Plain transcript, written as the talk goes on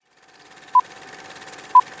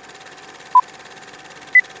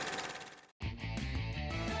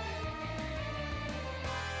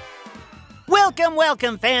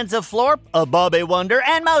Welcome, fans of Florp, of Bobby Wonder,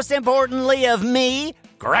 and most importantly of me,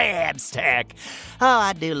 Grabstack. Oh,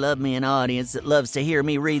 I do love me an audience that loves to hear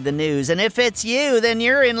me read the news, and if it's you, then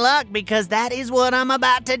you're in luck, because that is what I'm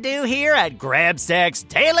about to do here at Grabstack's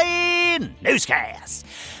Daily Newscast.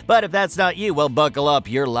 But if that's not you, well, buckle up,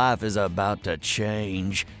 your life is about to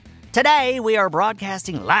change. Today, we are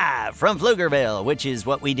broadcasting live from Pflugerville, which is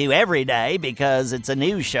what we do every day because it's a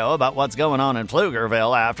news show about what's going on in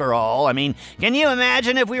Pflugerville, after all. I mean, can you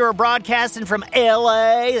imagine if we were broadcasting from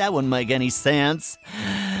L.A.? That wouldn't make any sense.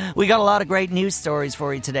 We got a lot of great news stories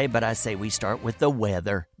for you today, but I say we start with the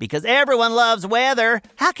weather because everyone loves weather.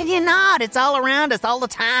 How can you not? It's all around us all the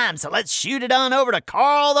time. So let's shoot it on over to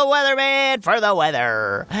Carl the Weatherman for the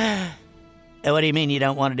weather. What do you mean you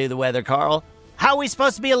don't want to do the weather, Carl? How are we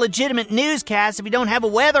supposed to be a legitimate newscast if we don't have a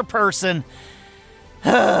weather person?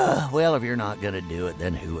 Well, if you're not going to do it,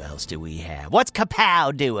 then who else do we have? What's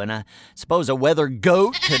Kapow doing? I suppose a weather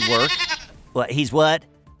goat could work. What? He's what?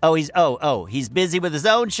 He's busy with his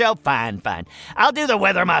own show? Fine. I'll do the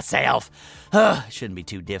weather myself. Shouldn't be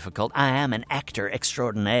too difficult. I am an actor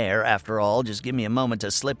extraordinaire, after all. Just give me a moment to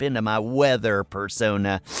slip into my weather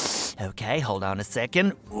persona. Okay, hold on a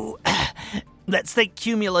second. Ooh. Let's think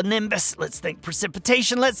cumulonimbus. Let's think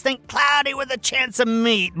precipitation. Let's think cloudy with a chance of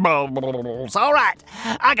meatballs. All right,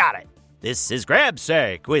 I got it. This is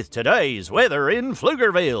Grabstack with today's weather in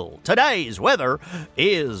Pflugerville. Today's weather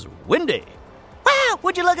is windy. Wow,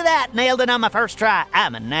 would you look at that? Nailed it on my first try.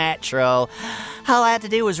 I'm a natural. All I had to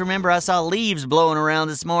do was remember I saw leaves blowing around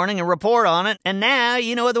this morning and report on it, and now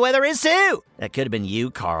you know what the weather is too. That could have been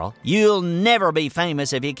you, Carl. You'll never be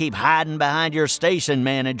famous if you keep hiding behind your station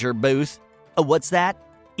manager booth. What's that?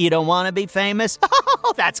 You don't want to be famous?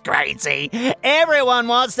 Oh, that's crazy. Everyone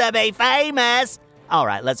wants to be famous. All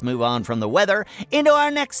right, let's move on from the weather into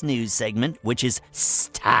our next news segment, which is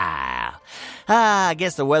style. I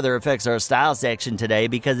guess the weather affects our style section today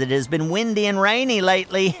because it has been windy and rainy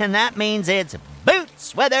lately, and that means it's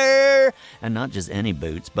boots weather. And not just any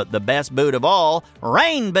boots, but the best boot of all,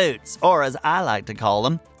 rain boots, or as I like to call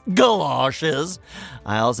them, galoshes.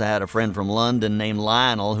 I also had a friend from London named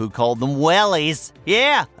Lionel who called them wellies.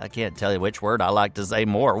 Yeah, I can't tell you which word I like to say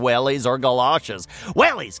more, wellies or galoshes.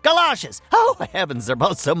 Wellies, galoshes. Oh, heavens, they're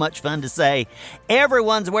both so much fun to say.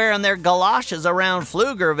 Everyone's wearing their galoshes around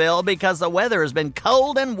Pflugerville because the weather has been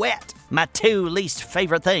cold and wet. My two least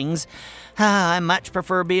favorite things. I much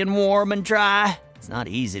prefer being warm and dry. It's not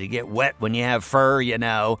easy to get wet when you have fur, you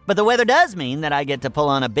know. But the weather does mean that I get to pull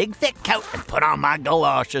on a big thick coat and put on my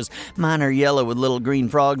galoshes. Mine are yellow with little green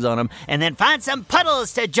frogs on them. And then find some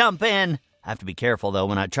puddles to jump in. I have to be careful, though,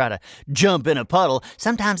 when I try to jump in a puddle.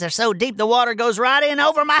 Sometimes they're so deep the water goes right in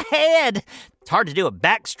over my head. It's hard to do a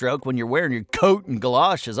backstroke when you're wearing your coat and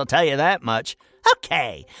galoshes, I'll tell you that much.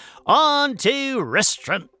 Okay, on to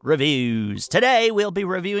restaurant reviews. Today we'll be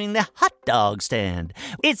reviewing the hot dog stand.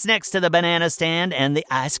 It's next to the banana stand and the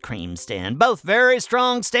ice cream stand. Both very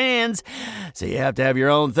strong stands, so you have to have your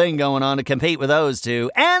own thing going on to compete with those two.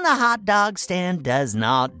 And the hot dog stand does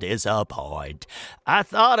not disappoint. I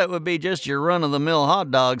thought it would be just your run-of-the-mill hot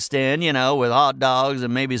dog stand, you know, with hot dogs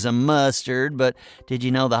and maybe some mustard. But did you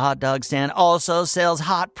know the hot dog stand also sells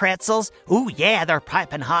hot pretzels? Ooh, yeah, they're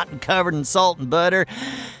piping hot and covered in salt and butter.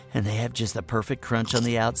 And they have just the perfect crunch on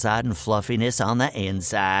the outside and fluffiness on the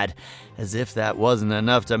inside. As if that wasn't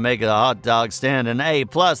enough to make the hot dog stand an A+,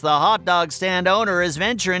 the hot dog stand owner is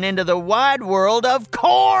venturing into the wide world of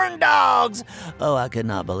corn dogs. Oh, I could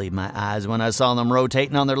not believe my eyes when I saw them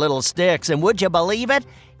rotating on their little sticks. And would you believe it?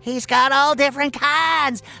 He's got all different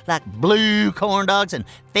kinds, like blue corn dogs and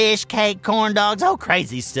fish cake corn dogs. Oh,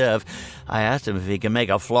 crazy stuff. I asked him if he could make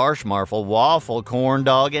a Flarschmarfel waffle corn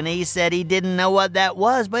dog, and he said he didn't know what that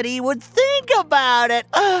was, but he would think about it.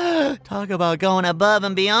 Talk about going above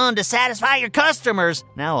and beyond to satisfy your customers.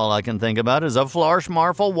 Now all I can think about is a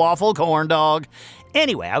Flarschmarfel waffle corn dog.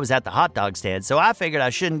 Anyway, I was at the hot dog stand, so I figured I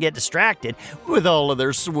shouldn't get distracted with all of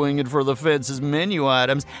their swinging for the fences menu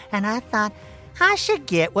items, and I thought I should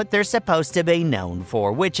get what they're supposed to be known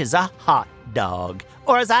for, which is a hot dog.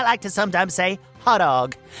 Or as I like to sometimes say, hot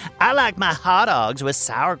dog. I like my hot dogs with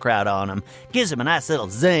sauerkraut on them. Gives them a nice little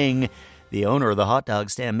zing. The owner of the hot dog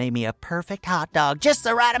stand made me a perfect hot dog, just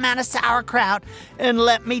the right amount of sauerkraut. And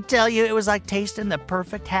let me tell you, it was like tasting the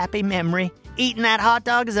perfect happy memory. Eating that hot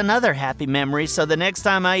dog is another happy memory, so the next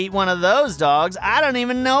time I eat one of those dogs, I don't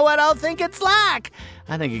even know what I'll think it's like.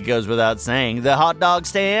 I think it goes without saying, the hot dog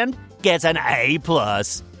stand gets an A+.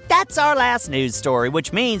 That's our last news story,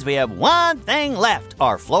 which means we have one thing left,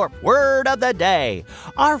 our Florp word of the day.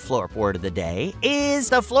 Our Florp word of the day is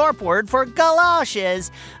the Florp word for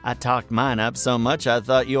galoshes. I talked mine up so much I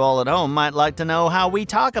thought you all at home might like to know how we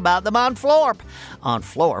talk about them on Florp. On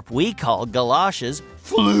Florp, we call galoshes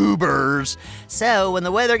floobers. So when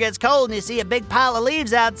the weather gets cold and you see a big pile of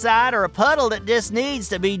leaves outside or a puddle that just needs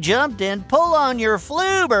to be jumped in, pull on your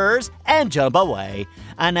floobers and jump away.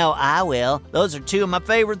 I know I will. Those are two of my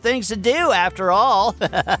favorite things to do, after all.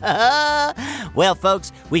 Well,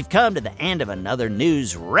 folks, we've come to the end of another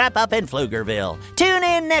news wrap-up in Pflugerville. Tune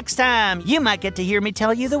in next time. You might get to hear me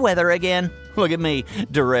tell you the weather again. Look at me,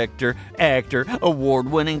 director, actor,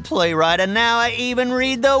 award-winning playwright, and now I even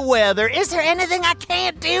read the weather. Is there anything I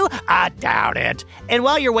can't do? I doubt it. And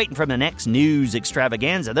while you're waiting for the next news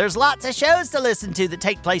extravaganza, there's lots of shows to listen to that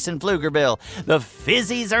take place in Pflugerville. The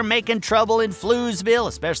Fizzies are making trouble in Floozeville,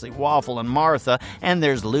 especially Waffle and Martha, and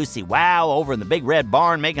there's Lucy Wow over in the Big Red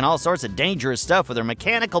Barn making all sorts of dangerous stuff with her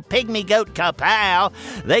mechanical pygmy goat Kapow.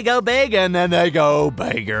 They go big and then they go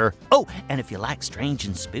bigger. Oh, and if you like strange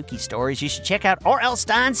and spooky stories, you should check out R.L.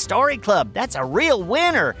 Stein's Story Club. That's a real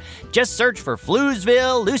winner. Just search for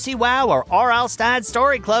Floozeville, Lucy Wow, or R.L. Stein's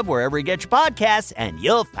Story Club wherever you get your podcasts, and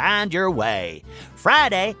you'll find your way.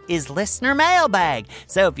 Friday is Listener Mailbag.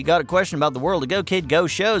 So if you got a question about the World of Go Kid Go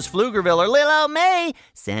shows, Pflugerville, or little old me,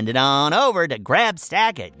 send it on over to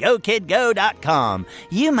grabstack@gokidgo.com.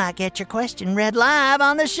 You might get your question read live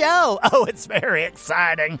on the show. Oh, it's very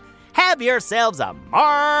exciting. Have yourselves a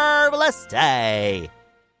marvelous day.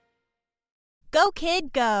 Go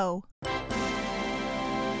Kid Go!